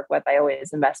fund that I work with, I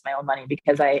always invest my own money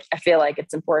because I feel like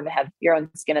it's important to have your own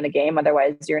skin in the game.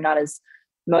 Otherwise you're not as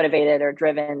motivated or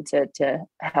driven to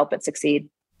help it succeed.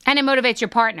 And it motivates your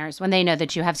partners when they know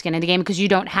that you have skin in the game because you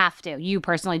don't have to. You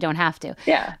personally don't have to.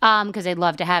 Yeah. Because they'd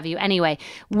love to have you. Anyway,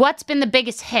 what's been the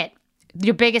biggest hit,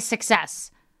 your biggest success?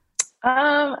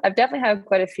 I've definitely had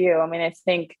quite a few. I mean, I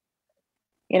think,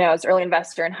 I was early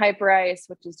investor in Hyperice,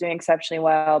 which is doing exceptionally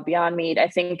well. Beyond Meat, I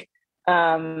think.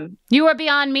 You were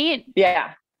Beyond Meat?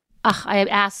 Yeah. I have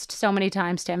asked so many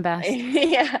times to invest.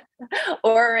 Yeah.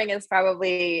 Oura Ring is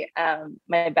probably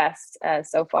my best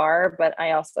so far, but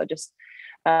I also just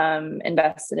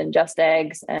invested in Just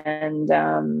Eggs and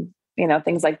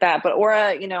things like that. But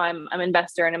Oura, I'm an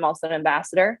investor and I'm also an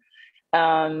ambassador,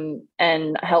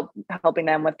 and helping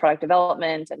them with product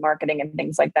development and marketing and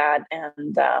things like that.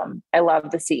 And I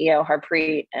love the CEO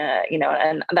Harpreet,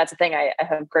 and that's the thing. I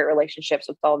have great relationships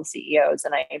with all the CEOs,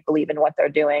 and I believe in what they're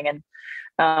doing. And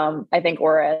I think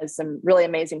Oura has some really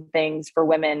amazing things for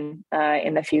women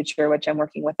in the future, which I'm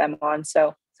working with them on.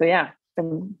 So yeah.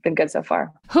 Been good so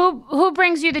far. Who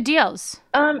brings you the deals?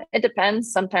 It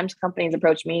depends. Sometimes companies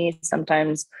approach me.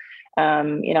 Sometimes,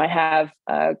 I have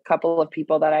a couple of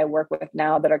people that I work with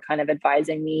now that are kind of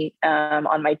advising me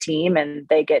on my team, and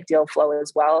they get deal flow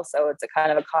as well. So it's a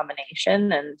kind of a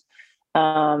combination.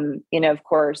 And of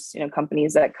course,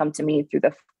 companies that come to me through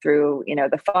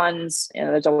the funds.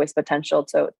 There's always potential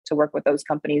to work with those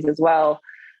companies as well.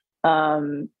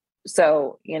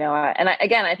 So,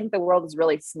 I think the world is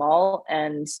really small,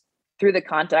 and through the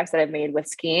contacts that I've made with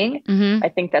skiing, I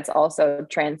think that's also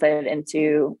translated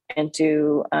into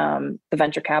the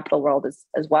venture capital world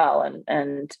as well.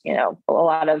 And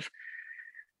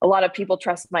a lot of people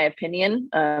trust my opinion,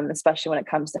 especially when it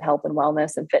comes to health and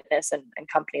wellness and fitness and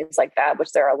companies like that,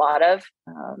 which there are a lot of.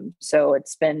 So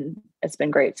it's been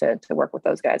great to work with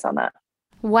those guys on that.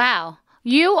 Wow.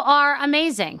 You are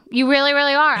amazing. You really,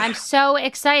 really are. I'm so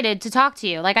excited to talk to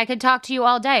you. Like, I could talk to you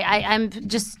all day. I'm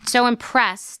just so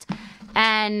impressed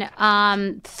and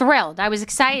thrilled. I was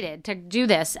excited to do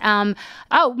this.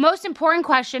 Most important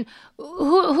question.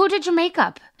 Who did your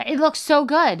makeup? It looks so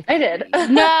good. I did.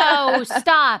 No,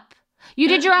 stop. You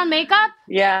did your own makeup?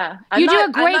 Yeah. You do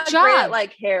a great job. Great at,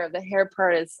 like, hair. The hair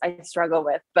part is I struggle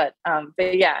with, but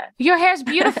yeah. Your hair's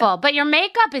beautiful, but your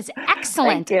makeup is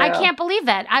excellent. Thank you. I can't believe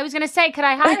that. I was going to say, could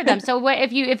I hire them? So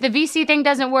if the VC thing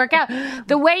doesn't work out,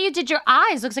 the way you did your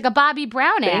eyes looks like a Bobby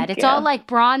Brown ad. It's all like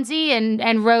bronzy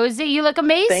and rosy. You look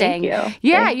amazing. Thank you.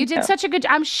 Yeah, you did such a good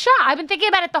job. I'm shocked. I've been thinking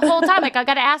about it the whole time. Like, I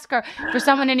got to ask her for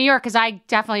someone in New York, because I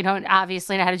definitely don't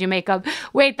obviously know how to do makeup.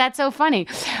 Wait, that's so funny.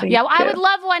 I would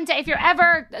love one to, if you're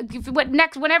ever,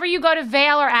 whenever you go to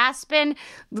Vail or Aspen,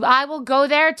 I will go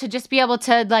there to just be able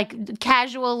to, like,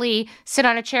 casually sit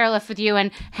on a chairlift with you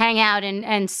and hang out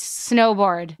and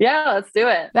snowboard. Yeah, let's do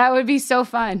it. That would be so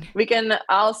fun.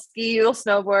 I'll ski, you'll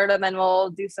snowboard, and then we'll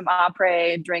do some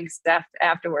après drinks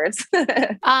afterwards.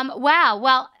 Wow.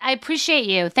 Well, I appreciate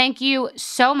you. Thank you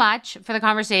so much for the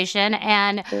conversation.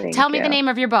 And tell me the name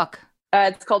of your book.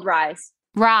 It's called Rise.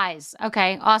 Rise.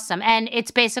 Okay, awesome. And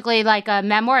it's basically like a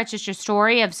memoir. It's just your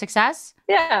story of success?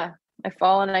 Yeah. I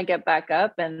fall and I get back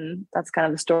up, and that's kind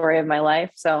of the story of my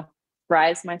life. So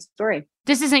Rise, my story.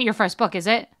 This isn't your first book, is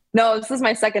it? No, this is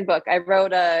my second book. I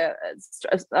wrote a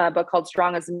book called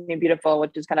Strong as the New Beautiful,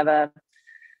 which is kind of a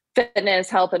fitness,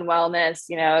 health, and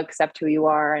wellness, accept who you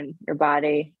are and your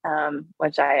body,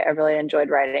 which I really enjoyed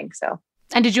writing. So.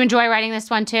 And did you enjoy writing this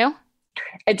one too?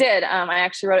 I did. I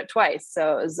actually wrote it twice.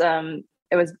 So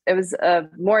it was a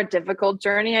more difficult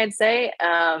journey, I'd say.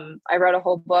 I wrote a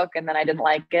whole book and then I didn't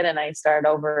like it and I started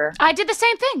over. I did the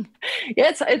same thing.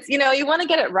 It's you want to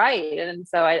get it right. And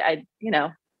so I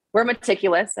we're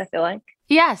meticulous, I feel like.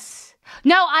 Yes.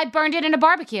 No, I burned it in a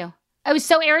barbecue. I was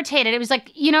so irritated. It was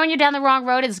like, when you're down the wrong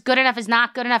road, it's good enough is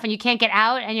not good enough and you can't get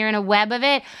out and you're in a web of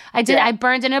it. I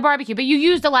burned it in a barbecue, but you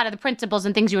used a lot of the principles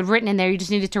and things you had written in there. You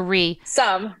just needed to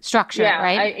structure it,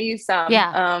 right? I used some.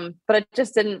 Yeah. But it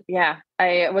just didn't,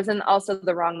 I was in also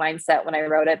the wrong mindset when I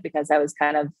wrote it because I was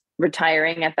kind of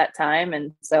retiring at that time.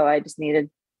 And so I just needed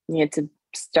to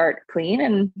start clean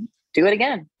and do it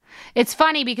again. It's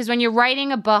funny because when you're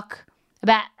writing a book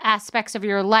about aspects of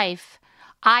your life,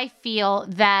 I feel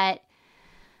that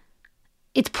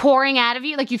it's pouring out of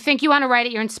you. Like, you think you want to write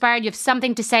it, you're inspired, you have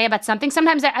something to say about something.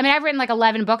 Sometimes, I've written like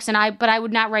 11 books but I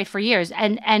would not write for years.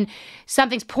 And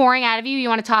something's pouring out of you, you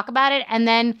want to talk about it. And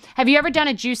then, have you ever done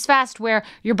a juice fast where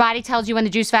your body tells you when the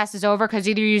juice fast is over because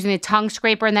either you're using a tongue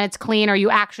scraper and then it's clean, or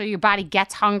your body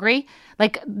gets hungry?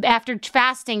 Like, after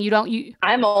fasting,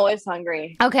 I'm always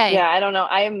hungry. Okay. Yeah, I don't know.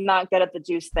 I am not good at the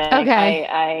juice thing.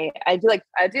 Okay. I do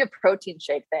a protein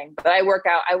shake thing, but I work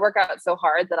out so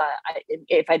hard that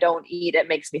if I don't eat, it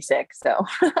makes me sick. So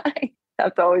I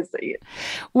have to always eat.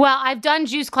 Well, I've done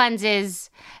juice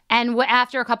cleanses, and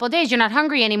after a couple of days, you're not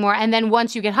hungry anymore. And then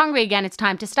once you get hungry again, it's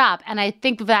time to stop. And I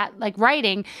think of that like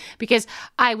writing, because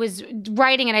I was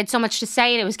writing and I had so much to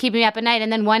say and it was keeping me up at night.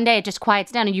 And then one day it just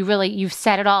quiets down and you've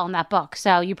said it all in that book.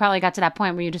 So you probably got to that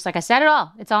point where you're just like, I said it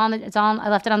all. I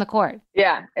left it on the court.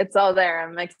 Yeah, it's all there.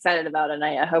 I'm excited about it. And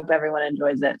I hope everyone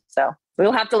enjoys it. So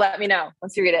you'll have to let me know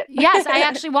once you read it. Yes, I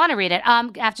actually want to read it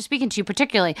after speaking to you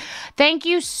particularly. Thank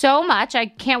you so much. I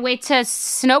can't wait to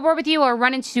snowboard with you or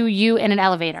run into you in an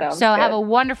elevator. Sounds so good. Have a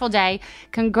wonderful day.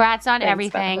 Congrats on Thanks,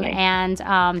 everything. Bethany.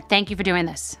 And thank you for doing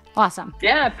this. Awesome.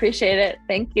 Yeah, appreciate it.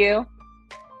 Thank you.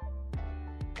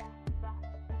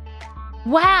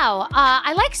 Wow.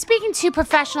 I like speaking to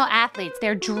professional athletes.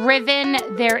 They're driven.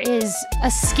 There is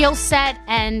a skill set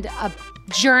and a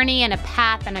journey and a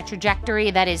path and a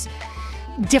trajectory that is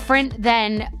different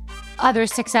than other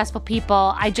successful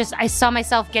people. I saw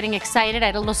myself getting excited. I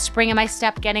had a little spring in my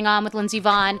step getting on with Lindsey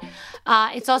Vonn.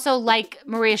 It's also like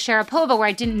Maria Sharapova, where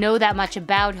I didn't know that much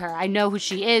about her. I know who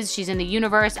she is. She's in the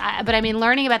universe. But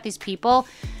learning about these people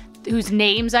whose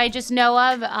names I just know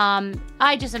of,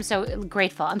 I just am so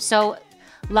grateful. I'm so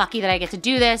lucky that I get to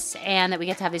do this and that we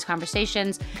get to have these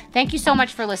conversations. Thank you so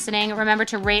much for listening. Remember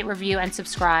to rate, review, and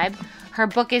subscribe. Her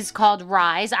book is called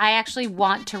Rise. I actually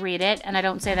want to read it, and I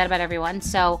don't say that about everyone.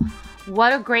 So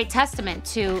what a great testament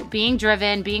to being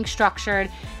driven, being structured,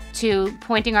 to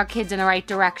pointing our kids in the right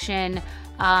direction,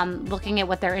 looking at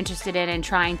what they're interested in and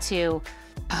trying to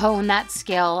hone that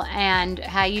skill. And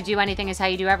how you do anything is how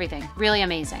you do everything. Really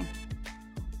amazing.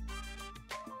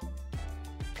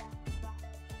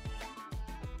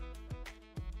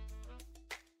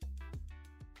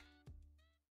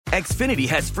 Xfinity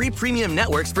has free premium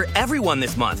networks for everyone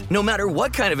this month, no matter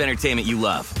what kind of entertainment you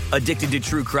love. Addicted to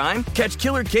true crime? Catch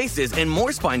killer cases and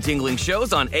more spine-tingling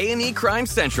shows on A&E Crime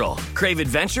Central. Crave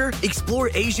adventure? Explore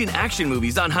Asian action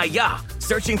movies on Hi-YAH.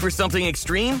 Searching for something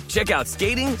extreme? Check out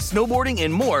skating, snowboarding,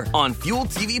 and more on Fuel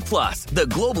TV Plus, the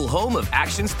global home of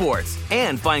action sports.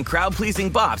 And find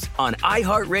crowd-pleasing bops on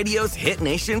iHeartRadio's Hit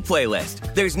Nation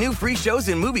playlist. There's new free shows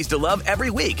and movies to love every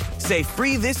week. Say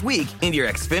free this week in your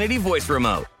Xfinity voice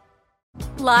remote.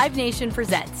 Live Nation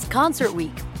presents Concert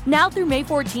Week. Now through May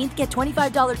 14th, get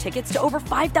 $25 tickets to over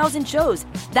 5,000 shows.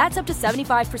 That's up to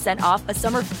 75% off a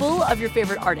summer full of your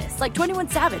favorite artists like 21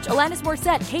 Savage, Alanis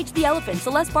Morissette, Cage the Elephant,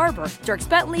 Celeste Barber, Dierks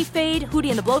Bentley, Fade,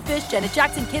 Hootie and the Blowfish, Janet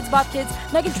Jackson, Kids Bop Kids,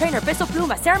 Meghan Trainor, Peso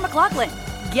Pluma, Sarah McLachlan.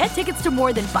 Get tickets to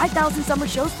more than 5,000 summer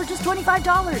shows for just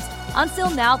 $25. Until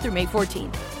now through May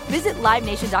 14th. Visit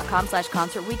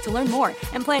LiveNation.com/Concert Week to learn more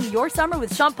and plan your summer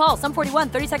with Sean Paul, Sum 41,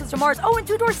 30 Seconds to Mars, and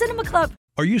Two Door Cinema Club.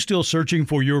 Are you still searching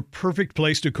for your perfect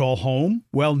place to call home?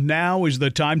 Well, now is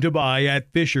the time to buy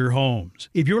at Fisher Homes.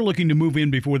 If you're looking to move in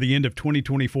before the end of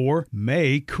 2024,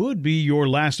 May could be your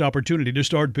last opportunity to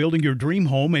start building your dream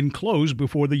home and close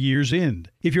before the year's end.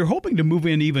 If you're hoping to move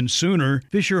in even sooner,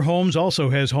 Fisher Homes also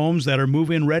has homes that are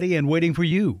move-in ready and waiting for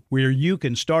you, where you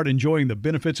can start enjoying the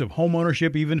benefits of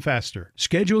homeownership even faster.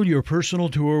 Schedule your personal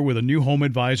tour with a new home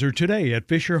advisor today at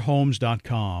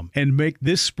FisherHomes.com and make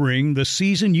this spring the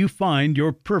season you find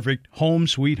your perfect home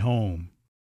sweet home.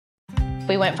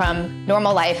 We went from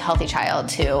normal life, healthy child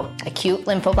to acute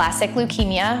lymphoblastic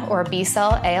leukemia, or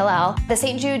B-cell ALL. The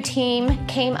St. Jude team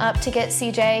came up to get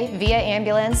CJ via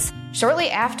ambulance. Shortly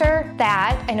after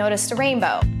that, I noticed a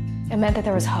rainbow. It meant that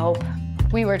there was hope.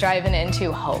 We were driving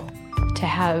into hope. To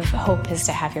have hope is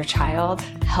to have your child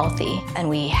healthy, and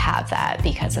we have that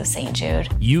because of St. Jude.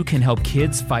 You can help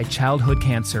kids fight childhood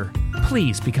cancer.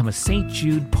 Please become a St.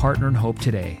 Jude Partner in Hope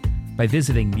today by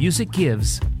visiting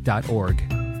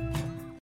musicgives.org.